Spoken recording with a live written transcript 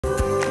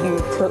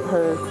took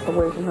her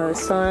away from her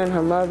son,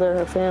 her mother,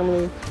 her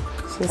family.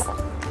 It's just,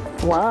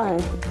 why?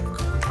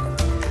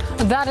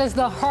 That is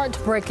the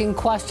heartbreaking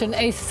question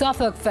a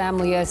Suffolk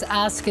family is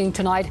asking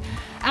tonight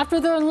after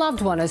their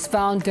loved one is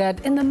found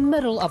dead in the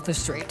middle of the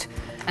street.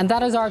 And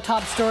that is our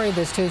top story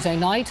this Tuesday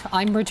night.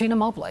 I'm Regina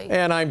Mobley.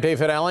 And I'm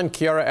David Allen.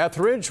 Kiara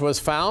Etheridge was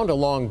found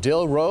along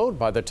Dill Road.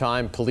 By the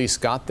time police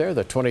got there,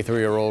 the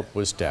 23-year-old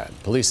was dead.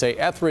 Police say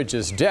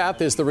Etheridge's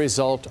death is the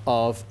result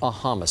of a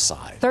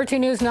homicide. 13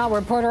 News Now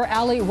reporter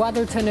Allie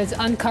Weatherton is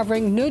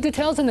uncovering new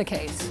details in the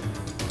case.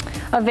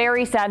 A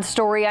very sad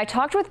story. I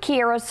talked with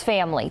Kiara's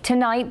family.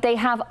 Tonight, they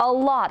have a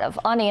lot of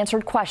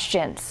unanswered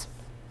questions.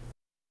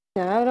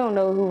 Yeah, I don't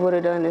know who would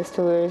have done this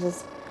to her. It's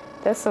just,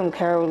 that's some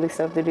cowardly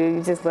stuff to do.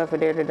 You just left her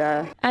there to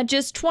die. At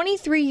just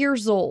 23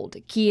 years old,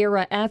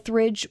 Kiara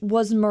Etheridge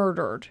was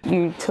murdered.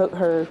 You took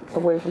her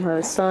away from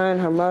her son,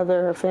 her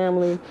mother, her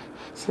family.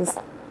 It's just,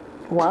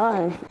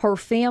 why? Her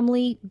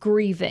family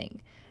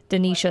grieving.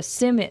 Denisha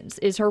Simmons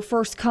is her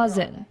first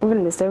cousin. I've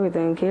missed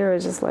everything. Kiara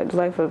is just like the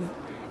life of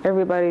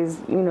everybody's,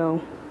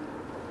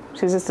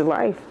 she's just a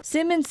life.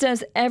 Simmons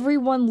says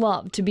everyone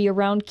loved to be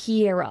around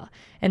Kiara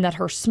and that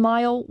her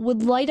smile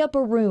would light up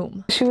a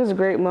room. She was a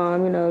great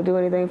mom, do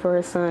anything for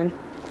her son.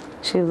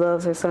 She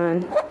loves her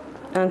son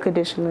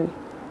unconditionally.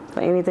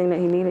 So anything that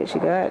he needed, she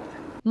got.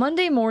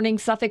 Monday morning,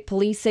 Suffolk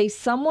police say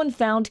someone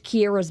found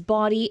Kiara's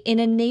body in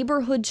a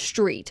neighborhood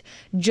street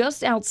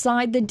just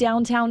outside the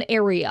downtown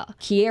area.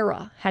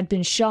 Kiara had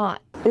been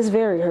shot. It's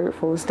very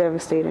hurtful. It's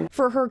devastating.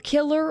 For her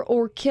killer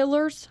or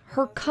killers,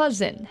 her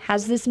cousin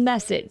has this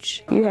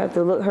message. You have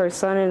to look her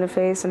son in the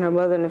face and her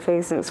mother in the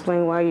face and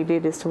explain why you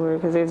did this to her,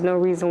 because there's no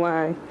reason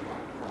why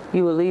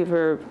you would leave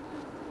her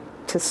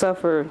to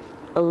suffer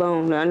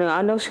alone.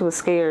 I know she was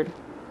scared,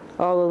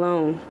 all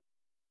alone.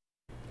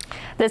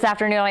 This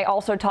afternoon, I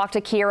also talked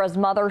to Kiara's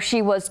mother.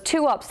 She was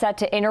too upset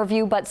to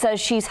interview, but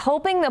says she's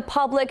hoping the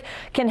public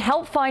can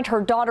help find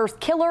her daughter's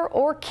killer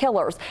or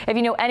killers. If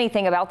you know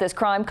anything about this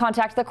crime,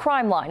 contact the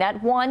crime line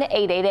at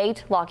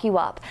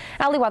 1-888-LOCK-YOU-UP.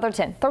 Allie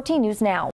Weatherton, 13 News Now.